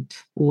important?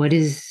 What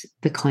is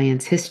the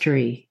client's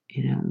history?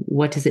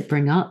 What does it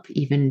bring up?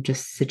 Even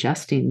just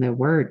suggesting the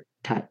word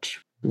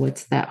touch.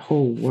 What's that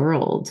whole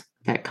world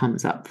that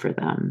comes up for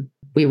them?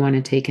 We want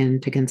to take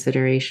into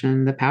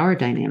consideration the power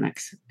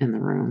dynamics in the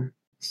room.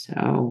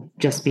 So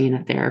just being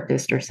a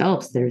therapist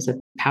ourselves, there's a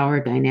power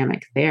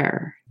dynamic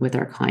there with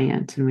our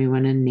client, and we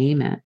want to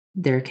name it.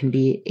 There can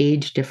be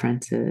age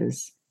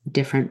differences,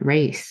 different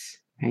race,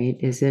 right?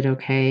 Is it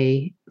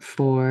okay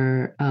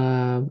for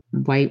a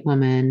white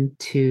woman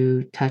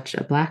to touch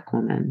a Black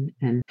woman?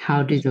 And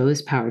how do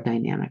those power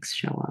dynamics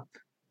show up?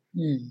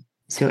 Mm.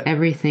 So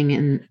everything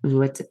in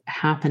what's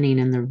happening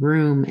in the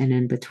room and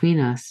in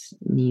between us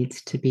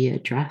needs to be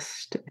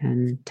addressed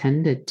and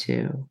tended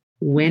to.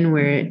 When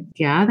we're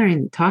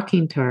gathering,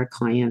 talking to our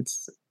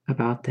clients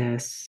about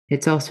this,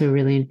 it's also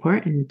really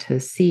important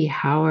to see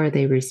how are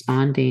they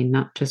responding,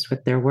 not just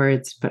with their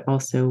words, but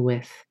also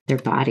with their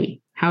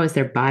body. How is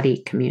their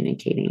body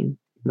communicating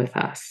with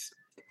us?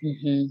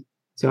 Mm-hmm.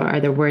 So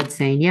are their words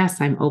saying,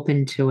 yes, I'm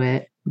open to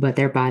it, but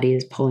their body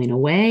is pulling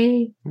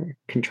away or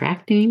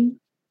contracting?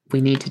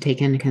 We need to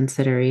take into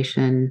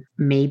consideration,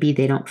 maybe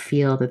they don't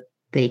feel that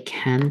they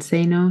can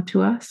say no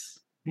to us,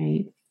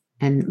 right?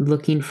 And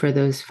looking for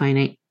those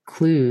finite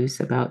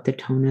clues about the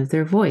tone of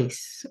their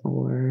voice,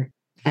 or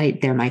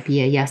there might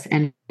be a yes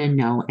and a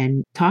no,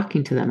 and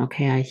talking to them.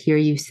 Okay, I hear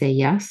you say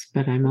yes,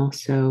 but I'm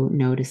also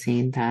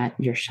noticing that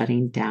you're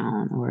shutting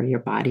down or your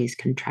body's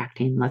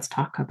contracting. Let's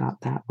talk about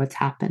that. What's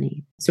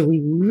happening? So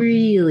we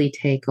really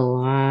take a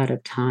lot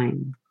of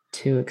time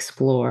to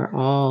explore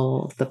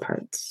all the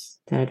parts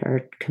that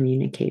are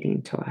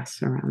communicating to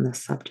us around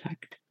this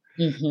subject.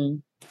 Mm-hmm.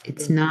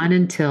 It's not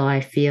until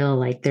I feel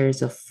like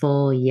there's a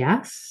full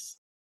yes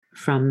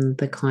from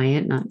the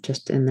client, not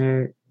just in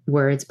their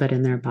words, but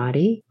in their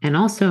body. And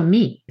also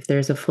me, if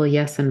there's a full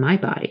yes in my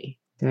body.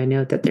 I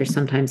know that there's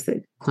sometimes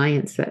the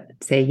clients that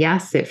say,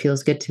 yes, it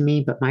feels good to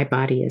me, but my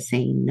body is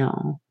saying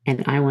no.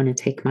 And I want to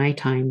take my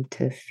time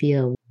to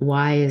feel,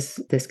 why is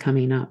this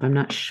coming up? I'm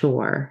not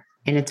sure.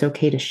 And it's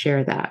okay to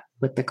share that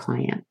with the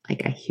client.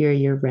 Like, I hear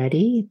you're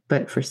ready,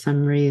 but for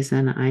some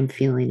reason I'm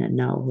feeling a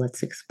no.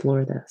 Let's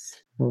explore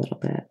this a little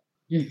bit.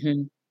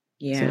 Mm-hmm.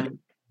 Yeah. So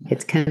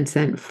it's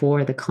consent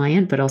for the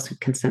client, but also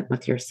consent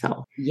with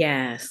yourself.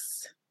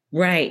 Yes.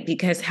 Right.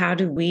 Because how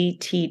do we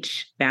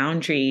teach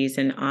boundaries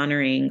and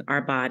honoring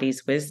our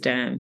body's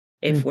wisdom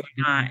if we're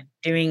not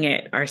doing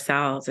it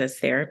ourselves as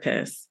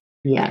therapists?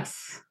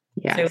 Yes.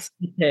 Yes.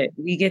 So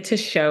we get to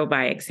show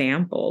by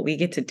example. We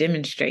get to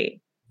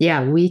demonstrate.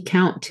 Yeah, we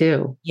count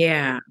too.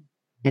 Yeah.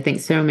 I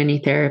think so many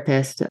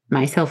therapists,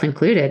 myself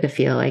included,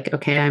 feel like,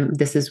 okay,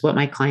 this is what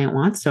my client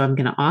wants, so I'm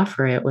going to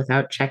offer it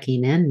without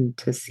checking in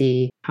to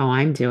see how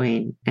I'm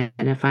doing. And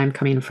if I'm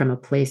coming from a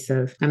place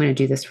of, I'm going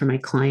to do this for my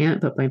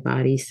client, but my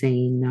body's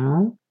saying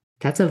no,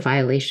 that's a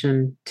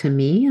violation to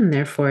me. And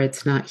therefore,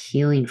 it's not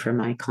healing for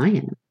my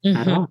client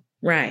at all.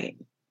 Right.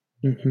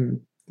 Mm-hmm.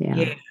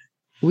 Yeah.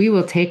 We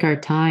will take our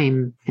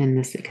time in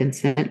this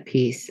consent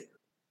piece.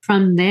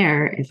 From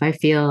there, if I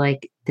feel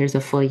like there's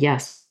a full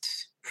yes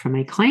from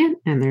my client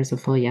and there's a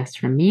full yes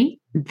from me,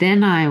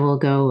 then I will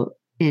go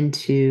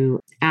into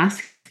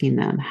asking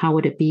them, how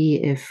would it be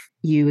if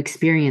you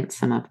experience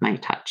some of my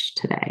touch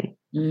today?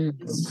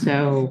 Mm-hmm.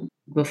 So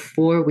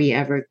before we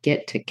ever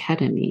get to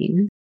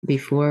ketamine,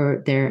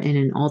 before they're in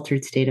an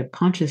altered state of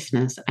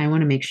consciousness, I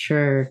want to make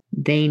sure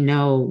they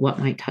know what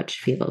my touch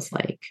feels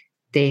like.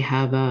 They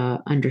have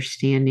a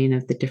understanding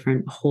of the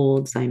different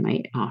holds I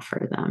might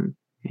offer them,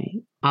 right?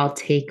 I'll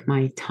take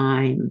my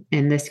time,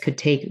 and this could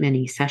take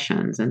many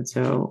sessions. And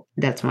so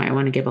that's why I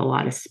want to give a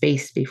lot of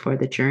space before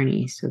the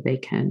journey so they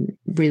can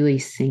really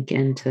sink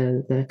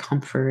into the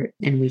comfort,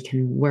 and we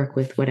can work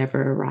with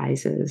whatever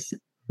arises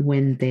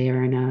when they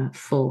are in a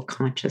full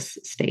conscious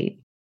state.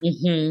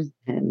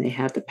 Mm-hmm. And they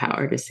have the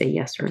power to say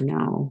yes or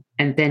no.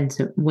 And then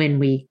when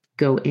we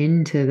go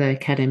into the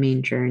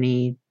ketamine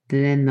journey,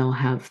 then they'll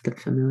have the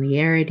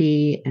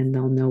familiarity and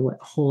they'll know what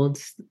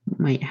holds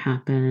might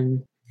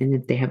happen. And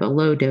if they have a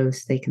low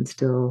dose, they can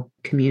still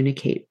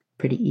communicate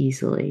pretty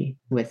easily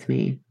with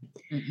me.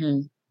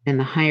 Mm-hmm. And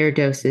the higher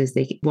doses,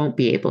 they won't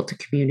be able to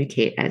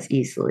communicate as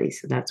easily.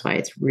 So that's why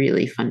it's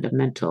really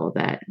fundamental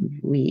that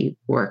we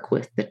work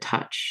with the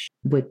touch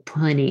with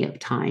plenty of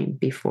time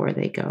before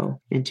they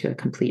go into a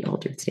complete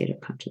altered state of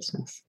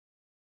consciousness.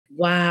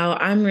 Wow,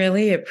 I'm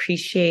really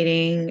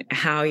appreciating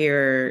how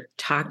you're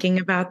talking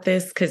about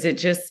this, because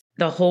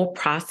the whole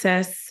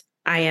process,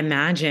 I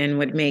imagine,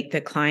 would make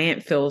the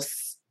client feel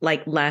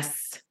like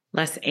less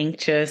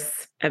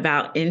anxious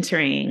about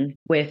entering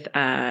with,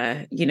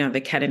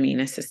 the ketamine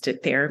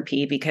assisted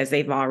therapy, because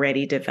they've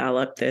already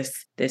developed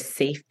this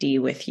safety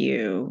with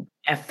you,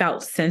 a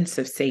felt sense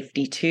of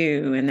safety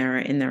too, in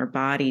their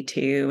body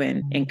too.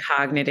 And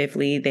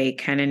cognitively, they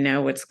kind of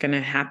know what's going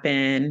to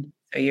happen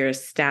So you're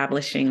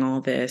establishing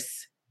all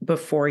this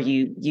before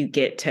you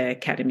get to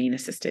ketamine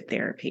assisted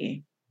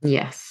therapy.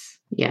 Yes.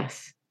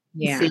 Yes.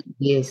 Yeah.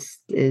 Safety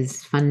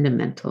is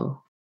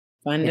fundamental.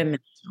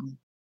 Fundamental. Yeah.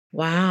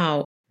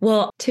 Wow.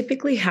 Well,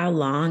 typically, how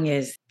long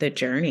is the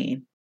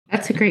journey?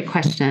 That's a great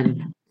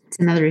question. It's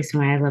another reason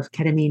why I love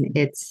ketamine.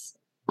 It's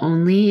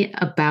only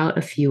about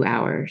a few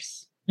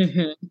hours.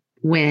 Mm-hmm.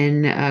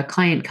 When a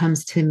client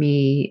comes to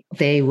me,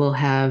 they will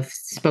have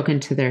spoken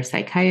to their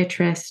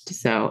psychiatrist.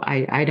 So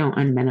I don't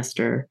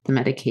administer the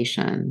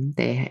medication.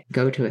 They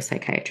go to a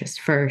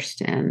psychiatrist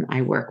first, and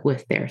I work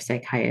with their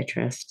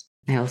psychiatrist.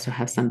 I also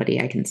have somebody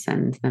I can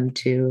send them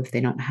to if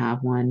they don't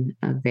have one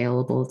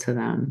available to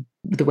them.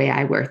 The way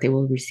I work, they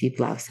will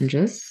receive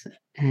lozenges.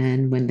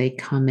 And when they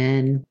come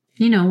in,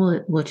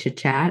 we'll chit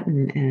chat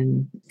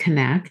and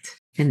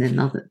connect. And then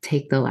they'll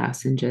take the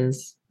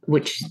lozenges,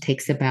 which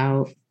takes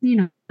about,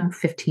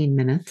 15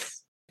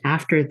 minutes.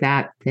 After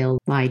that, they'll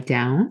lie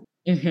down.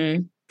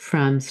 Mm-hmm.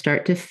 From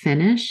start to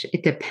finish.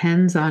 It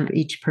depends on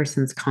each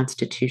person's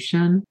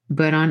constitution,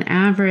 but on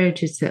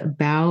average, it's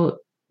about,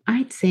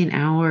 I'd say, an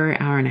hour,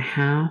 hour and a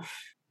half,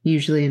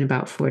 usually in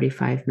about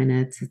 45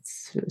 minutes.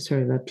 It's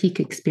sort of a peak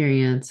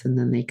experience, and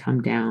then they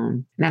come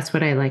down. That's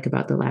what I like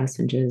about the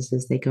lozenges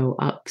is they go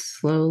up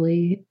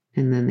slowly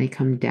and then they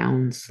come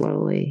down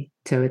slowly.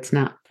 So it's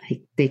not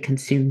like they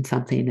consume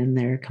something and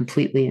they're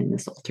completely in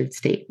this altered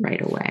state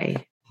right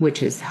away,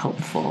 which is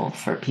helpful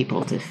for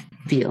people to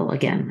feel,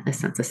 again, a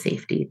sense of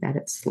safety, that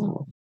it's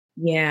slow.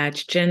 Yeah,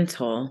 it's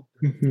gentle.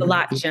 Mm-hmm. A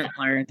lot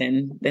gentler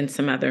than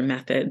some other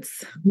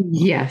methods.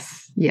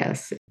 Yes.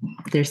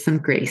 There's some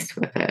grace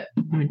with it,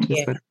 which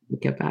is what I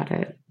think about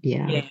it.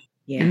 Yeah.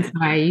 And so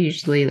I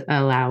usually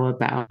allow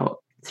about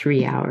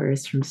 3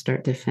 hours from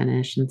start to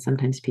finish. And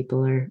sometimes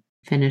people are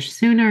finished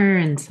sooner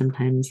and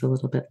sometimes a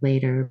little bit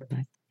later, but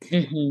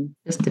it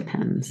just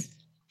depends.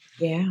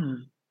 Yeah.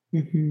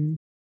 Mm-hmm.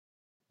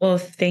 Well,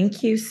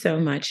 thank you so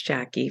much,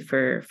 Jackie,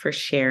 for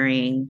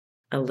sharing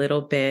a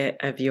little bit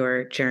of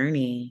your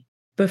journey.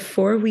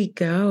 Before we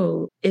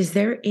go, is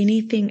there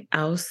anything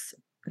else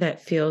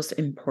that feels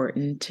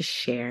important to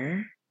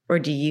share? Or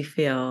do you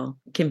feel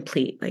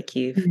complete, like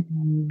you've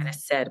kind of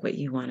said what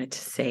you wanted to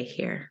say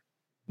here?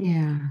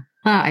 Yeah.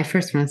 Well, I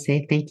first want to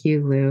say thank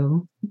you,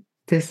 Lou.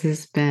 This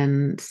has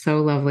been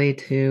so lovely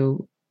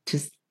to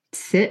just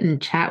sit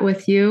and chat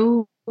with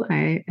you.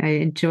 I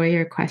enjoy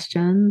your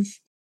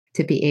questions.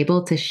 To be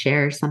able to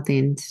share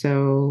something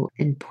so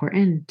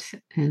important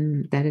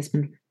and that has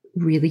been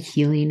really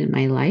healing in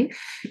my life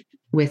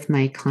with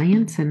my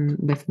clients and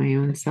with my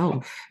own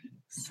self.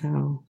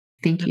 So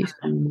thank you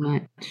so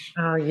much.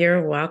 Oh,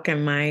 you're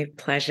welcome. My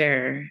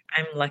pleasure.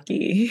 I'm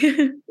lucky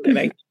that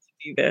I get to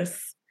do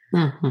this.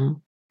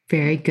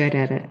 Very good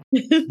at it.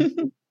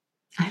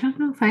 I don't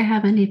know if I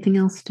have anything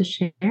else to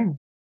share.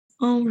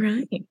 All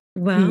right.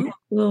 Well,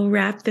 we'll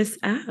wrap this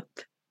up.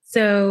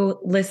 So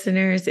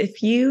listeners,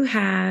 if you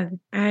have,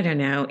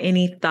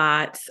 any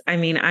thoughts,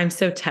 I'm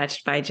so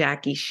touched by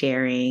Jackie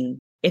sharing.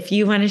 If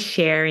you want to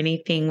share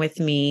anything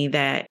with me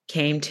that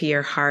came to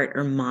your heart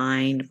or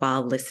mind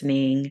while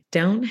listening,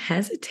 don't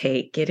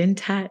hesitate. Get in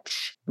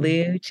touch.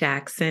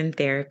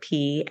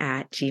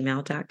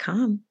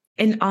 LouJacksonTherapy@gmail.com.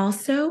 And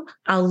also,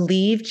 I'll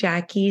leave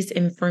Jackie's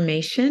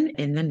information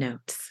in the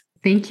notes.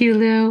 Thank you,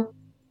 Lou.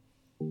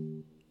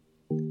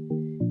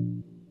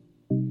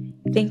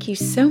 Thank you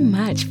so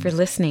much for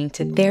listening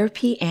to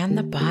Therapy and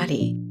the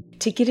Body.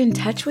 To get in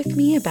touch with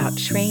me about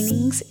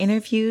trainings,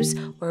 interviews,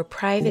 or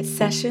private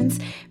sessions,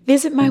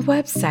 visit my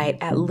website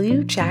at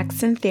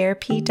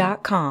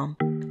LouJacksonTherapy.com.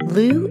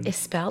 Lou is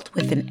spelled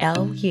with an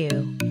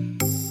L-U.